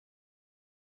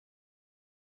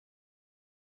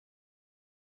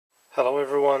Hello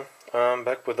everyone, I'm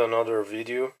back with another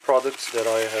video. Products that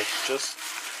I have just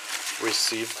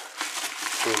received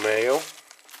through mail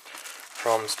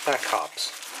from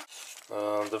Spec-Ops.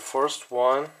 The first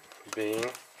one being,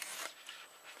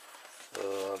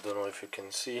 I don't know if you can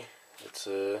see, it's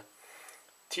a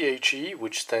T.H.E,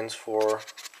 which stands for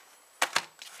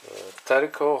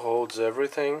T.E.C holds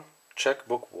everything,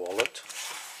 Checkbook Wallet,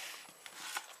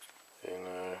 in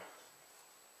a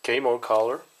camo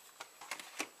color.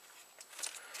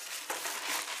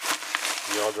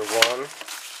 The other one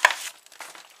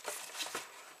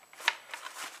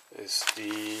is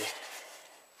the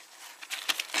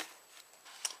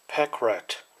Pack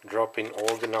Rat drop-in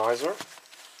organizer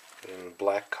in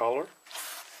black color,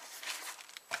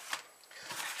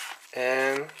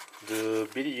 and the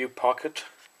BDU Pocket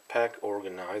Pack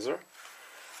Organizer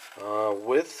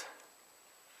with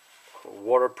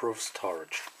waterproof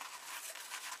storage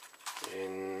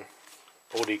in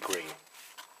OD green.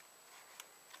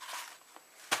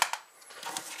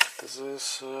 This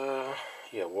is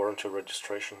warranty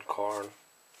registration card.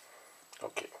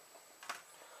 Okay,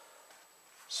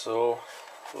 so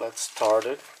let's start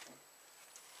it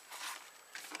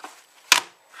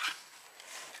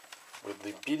with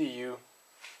the BDU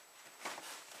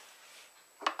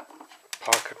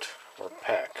Pocket or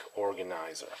Pack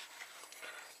Organizer.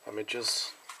 Let me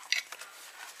just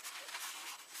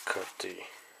cut the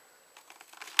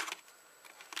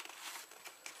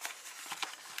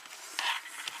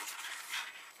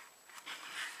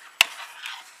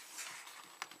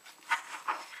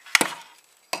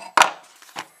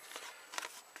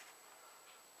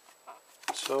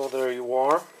So there you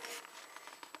are,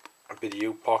 a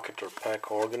BDU Pocket or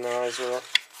Pack Organizer.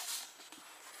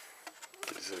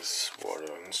 This is what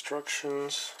are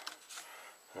instructions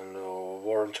and a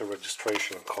warranty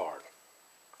registration card.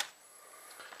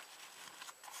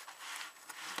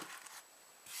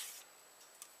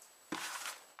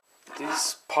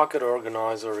 This pocket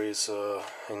organizer is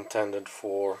intended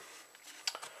for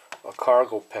a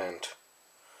cargo pant,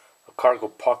 a cargo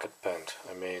pocket pant,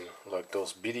 I mean, like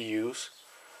those BDUs.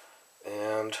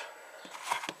 And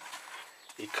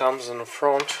it comes in the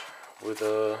front with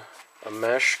a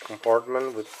mesh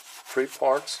compartment with 3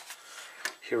 parts.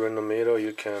 Here in the middle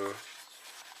you can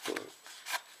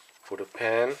put a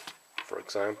pen, for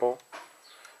example,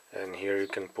 and here you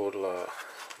can put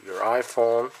your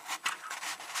iPhone,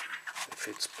 it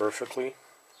fits perfectly,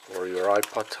 or your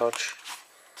iPod Touch,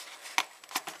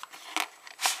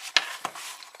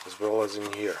 as well as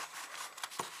in here.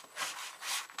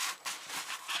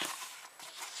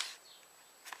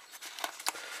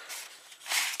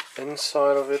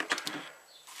 Inside of it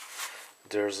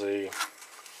there's a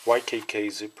YKK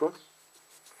zipper.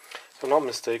 If I'm not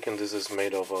mistaken, this is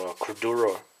made of a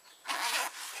Cordura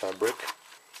fabric.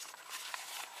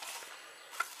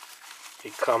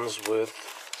 It comes with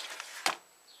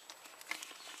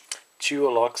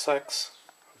 2 lock sacks.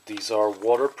 These are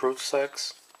waterproof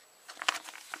sacks.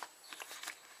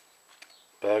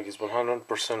 Bag is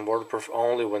 100% waterproof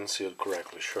only when sealed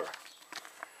correctly, sure.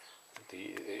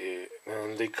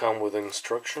 And they come with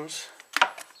instructions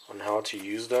on how to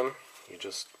use them. You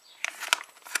just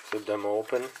flip them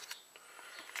open,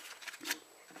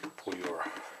 put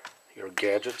your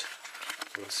gadget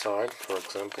inside, for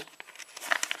example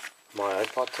my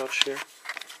iPod Touch here,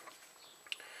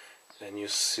 and you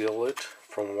seal it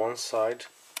from one side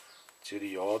to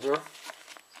the other.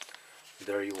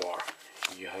 There you are,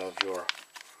 you have your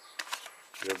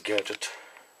gadget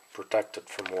protected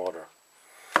from water.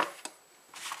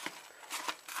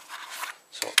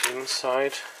 So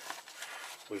inside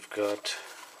we've got,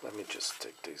 let me just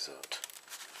take these out,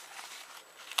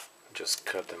 just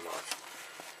cut them off.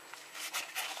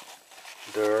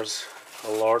 There's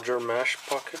a larger mesh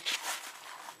pocket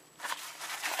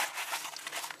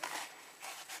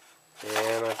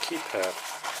and a keypad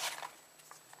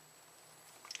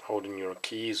holding your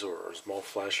keys or a small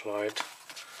flashlight.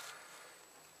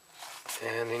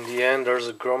 And in the end there's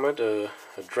a grommet, a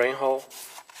drain hole.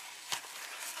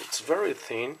 It's very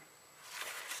thin.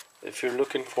 If you're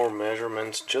looking for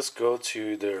measurements, just go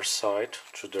to their site,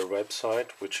 to their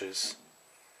website, which is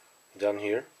down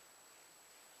here.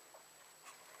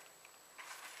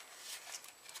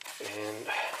 And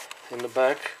in the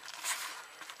back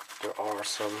there are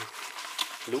some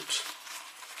loops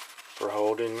for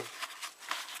holding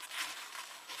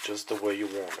just the way you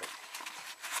want it.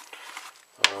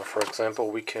 For example,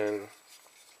 we can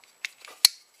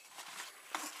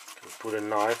put a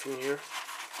knife in here.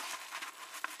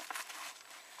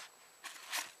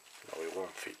 No, it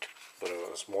won't fit, but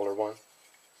a smaller one.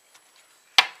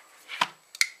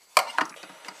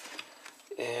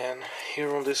 And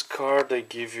here on this card they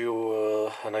give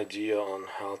you an idea on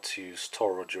how to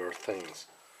store your things.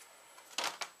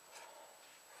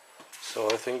 So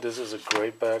I think this is a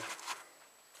great bag,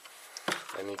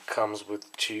 and it comes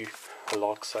with 2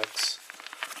 lock sacks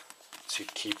to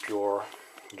keep your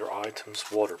items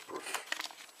waterproof.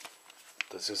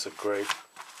 This is a great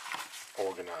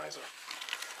organizer,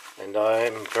 and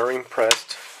I'm very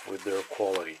impressed with their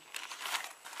quality.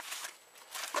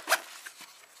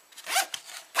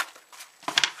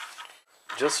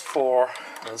 Just for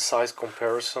size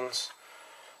comparisons,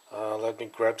 let me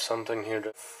grab something here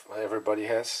that everybody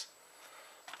has.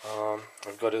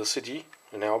 I've got a CD,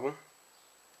 an album,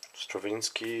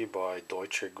 Stravinsky by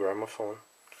Deutsche Grammophon,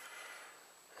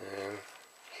 and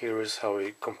here is how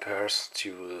it compares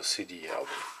to the CD album.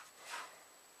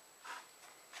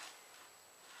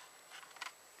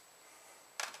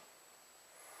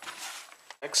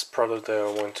 Next product that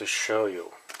I want to show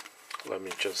you, let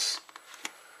me just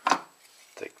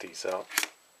take these out,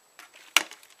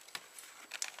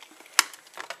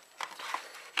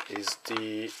 is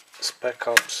the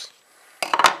Spec-Ops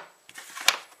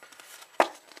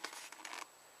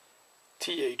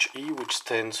T.H.E, which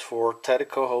stands for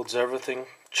Tedico Holds Everything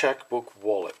Checkbook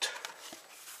Wallet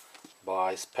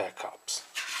by Spec-Ops.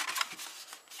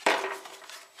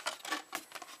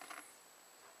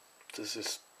 This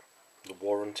is the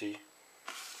warranty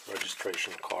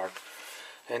registration card,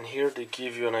 and here they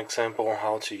give you an example on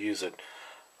how to use it.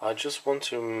 I just want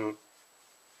to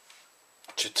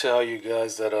tell you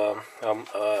guys that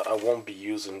I won't be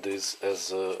using this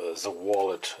as a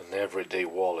wallet, an everyday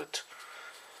wallet.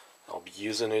 I'll be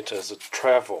using it as a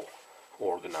travel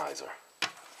organizer,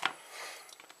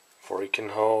 for it can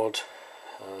hold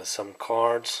some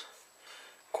cards,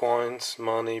 coins,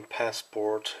 money,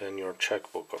 passport, and your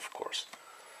checkbook, of course.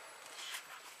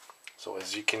 So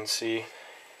as you can see,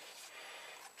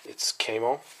 it's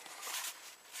camo.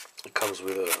 It comes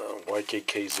with a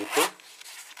YKK zipper,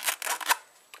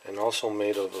 and also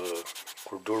made of a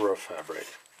Cordura fabric.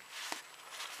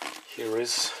 Here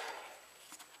is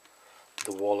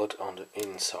the wallet on the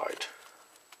inside.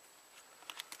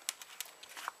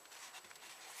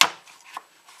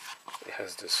 It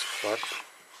has this flap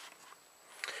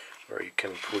where you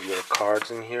can put your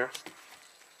cards in here.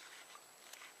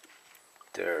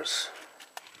 There's,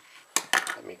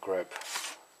 let me grab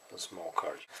a small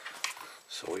card.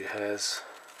 So it has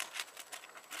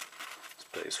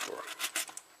space for,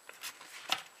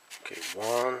 okay,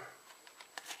 1,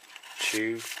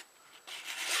 2,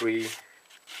 3,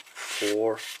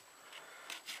 4,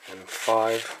 and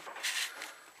 5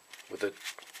 with a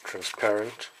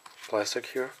transparent plastic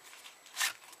here.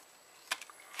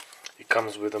 It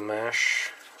comes with a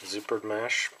mesh, zippered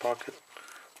mesh pocket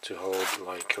to hold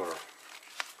like your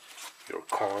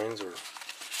coins or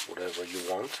whatever you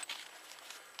want.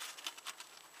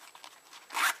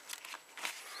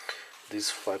 This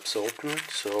flaps open,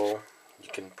 so you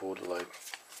can put like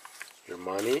your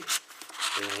money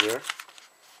in here.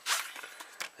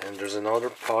 And there's another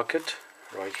pocket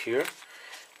right here,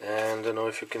 and I don't know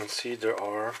if you can see, there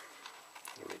are,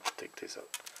 let me take this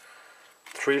out,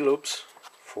 3 loops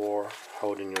for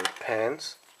holding your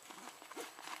pens,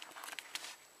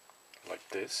 like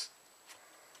this.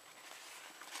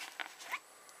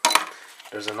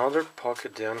 There's another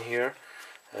pocket down here,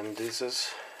 and this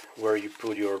is where you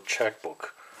put your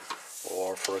checkbook,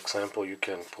 or for example you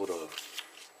can put a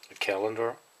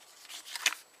calendar.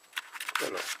 I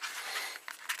don't know.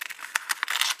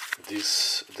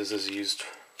 This is used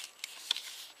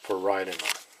for writing on.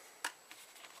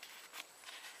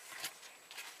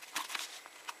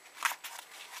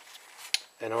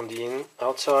 And on the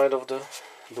outside of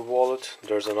the wallet,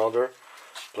 there's another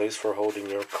place for holding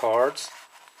your cards.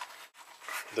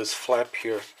 This flap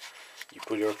here, you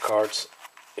put your cards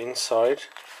inside.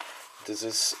 This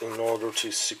is in order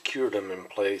to secure them in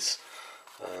place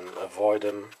and avoid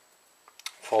them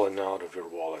falling out of your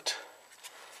wallet.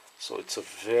 So it's a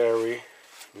very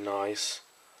nice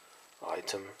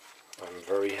item. I'm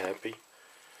very happy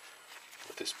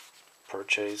with this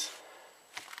purchase,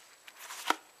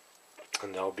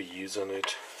 and I'll be using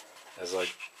it, as I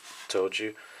told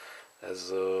you,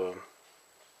 as a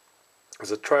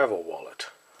travel wallet.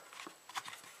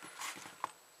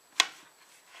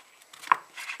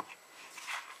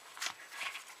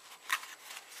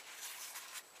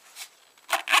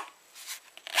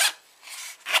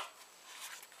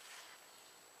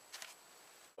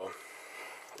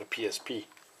 The PSP.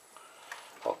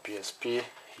 Well, PSP,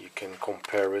 you can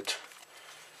compare it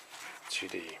to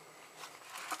the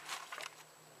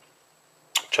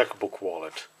Checkbook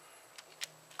Wallet.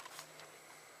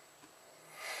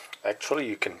 Actually,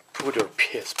 you can put your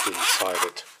PSP inside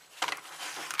it.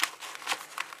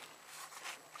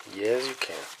 Yes, you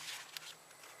can.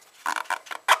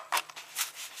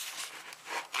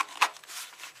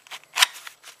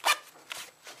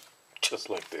 Just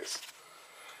like this.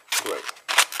 Great.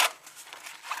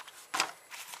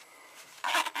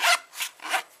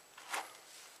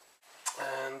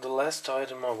 And the last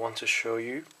item I want to show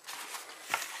you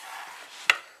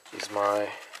is my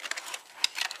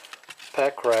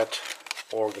pack rat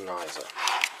organizer,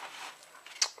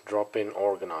 drop-in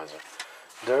organizer.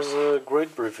 There's a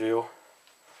great review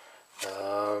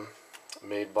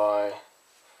made by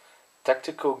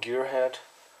Tactical Gearhead,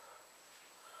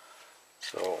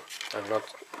 so I'm not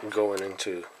going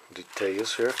into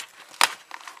details here.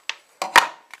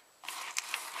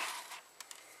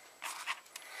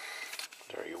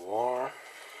 There you are.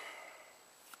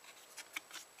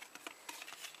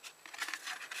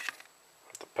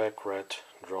 The pack rat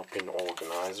drop-in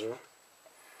organizer.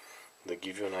 They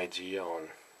give you an idea on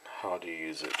how to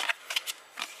use it.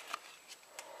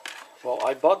 Well,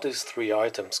 I bought these 3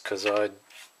 items because I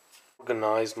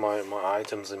organized my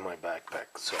items in my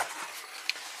backpack. So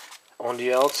on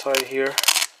the outside here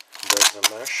there's a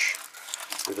mesh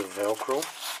with a Velcro,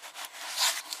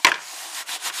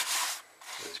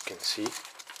 as you can see.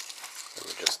 Let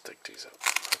me just take these out.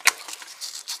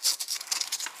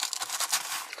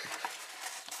 Okay.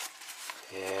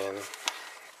 And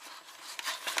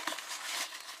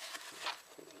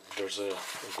there's a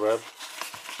grab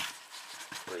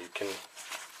where you can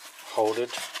hold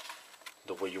it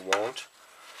the way you want.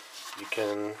 You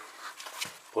can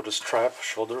put a strap,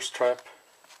 shoulder strap,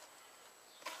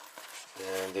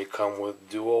 and they come with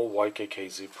dual YKK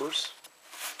zippers,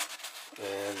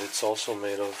 and it's also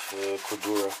made of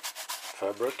Cordura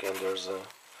fabric, and there's an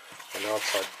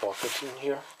outside pocket in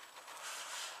here.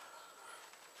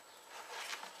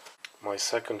 My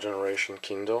 2nd generation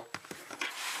Kindle,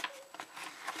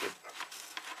 it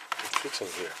fits in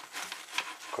here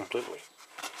completely.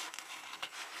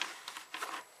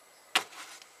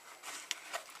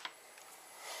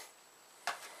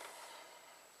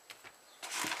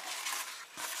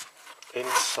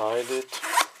 Inside it,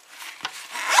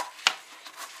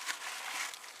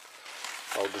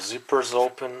 all the zippers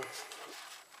open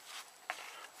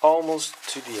almost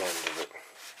to the end of it,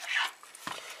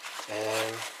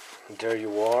 and there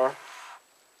you are.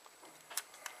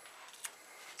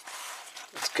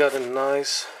 It's got a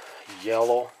nice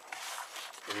yellow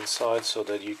inside so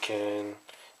that you can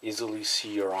easily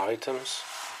see your items.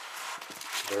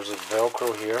 There's a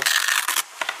Velcro here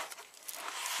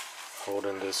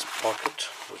holding this pocket,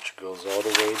 which goes all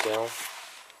the way down.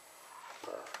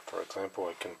 For example,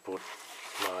 I can put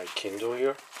my Kindle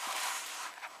here.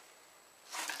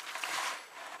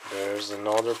 There's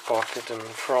another pocket in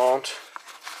front,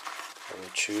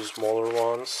 and 2 smaller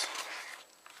ones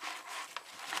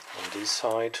on this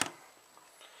side.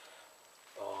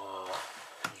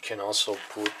 You can also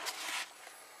put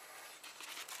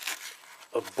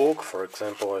a book. For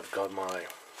example, I've got my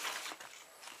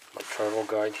travel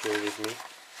guide here with me.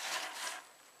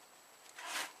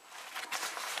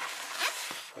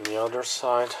 On the other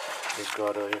side, we've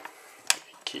got a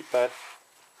keypad,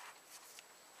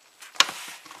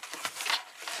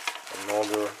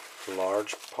 another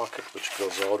large pocket which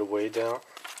goes all the way down,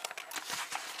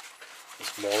 a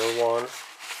smaller one,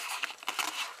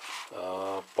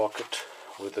 pocket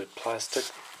with a plastic,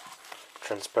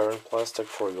 transparent plastic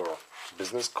for your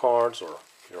business cards or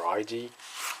your ID.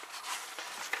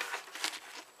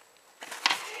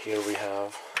 Here we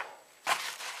have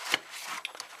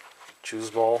 2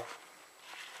 small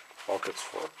pockets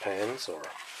for pens, or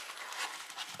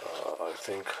I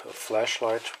think a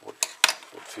flashlight would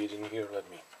fit in here. Let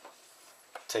me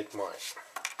take mine.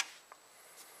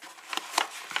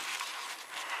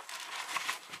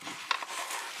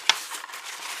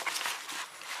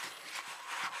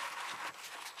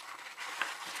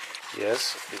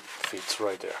 Yes, it fits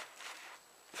right there.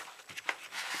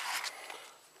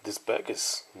 This bag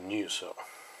is new, so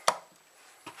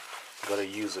gotta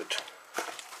use it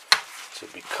to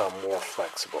become more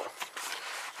flexible.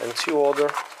 And 2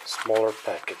 other smaller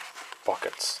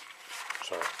pockets.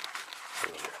 Sorry,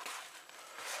 in here.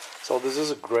 So this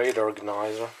is a great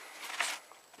organizer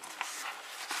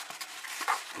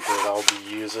that I'll be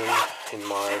using in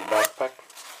my backpack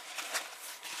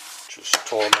to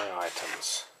store my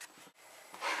items.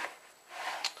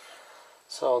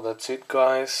 So that's it,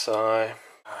 guys. I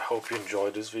hope you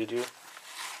enjoyed this video.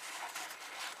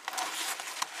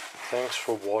 Thanks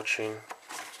for watching.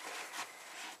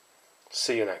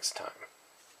 See you next time.